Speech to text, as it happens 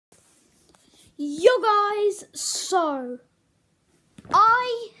Yo guys, so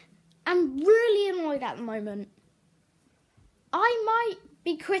I am really annoyed at the moment. I might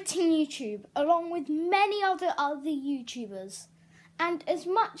be quitting YouTube along with many other YouTubers. And as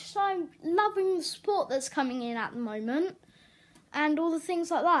much as I'm loving the support that's coming in at the moment and all the things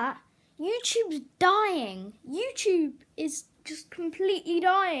like that, YouTube's dying. YouTube is just completely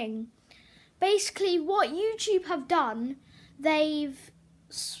dying. Basically, what YouTube have done, they've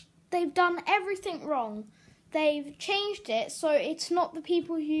done everything wrong. They've changed it so it's not the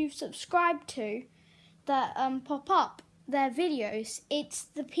people you've subscribed to that pop up their videos. It's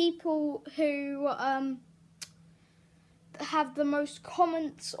the people who have the most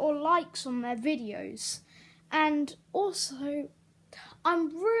comments or likes on their videos. And also,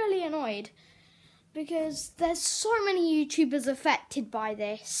 I'm really annoyed because there's so many YouTubers affected by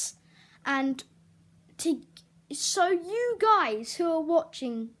this. And so you guys who are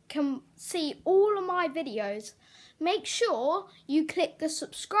watching can see all of my videos, make sure you click the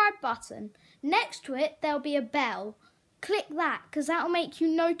subscribe button. Next to it, there'll be a bell. Click that, because that'll make you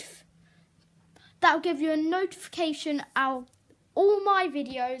that'll give you a notification of all my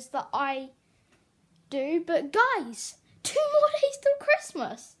videos that I do. But guys, 2 more days till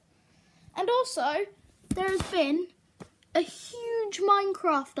Christmas. And also, there has been a huge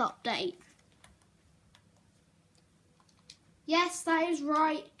Minecraft update. Yes, that is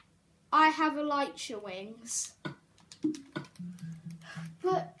right. I have Elytra wings.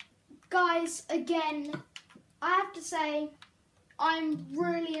 But guys, again, I have to say, I'm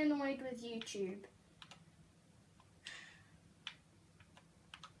really annoyed with YouTube.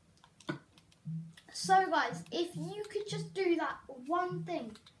 So guys, if you could just do that one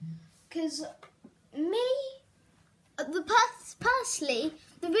thing, because personally,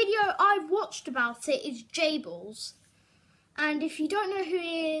 the video I've watched about it is Jables. And if you don't know who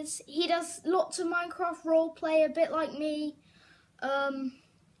he is, he does lots of Minecraft roleplay, a bit like me. And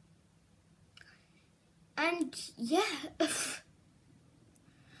yeah,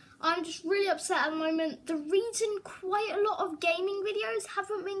 I'm just really upset at the moment. The reason quite a lot of gaming videos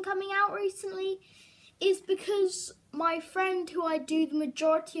haven't been coming out recently is because my friend who I do the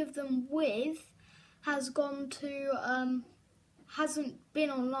majority of them with has gone to, hasn't been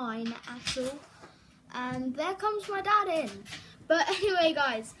online at all. And there comes my dad in. But anyway,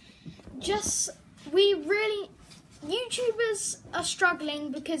 guys, YouTubers are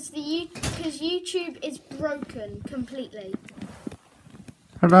struggling because YouTube is broken completely.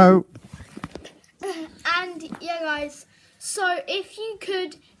 Hello. And yeah, guys, so if you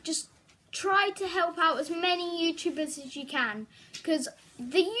could just try to help out as many YouTubers as you can, because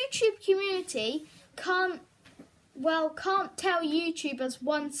the YouTube community can't tell YouTube as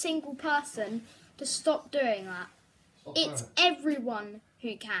one single person to stop doing that. It's everyone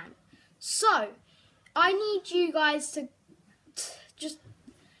who can. So, I need you guys to just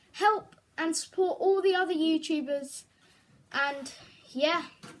help and support all the other YouTubers. And yeah,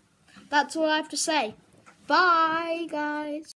 that's all I have to say. Bye, guys.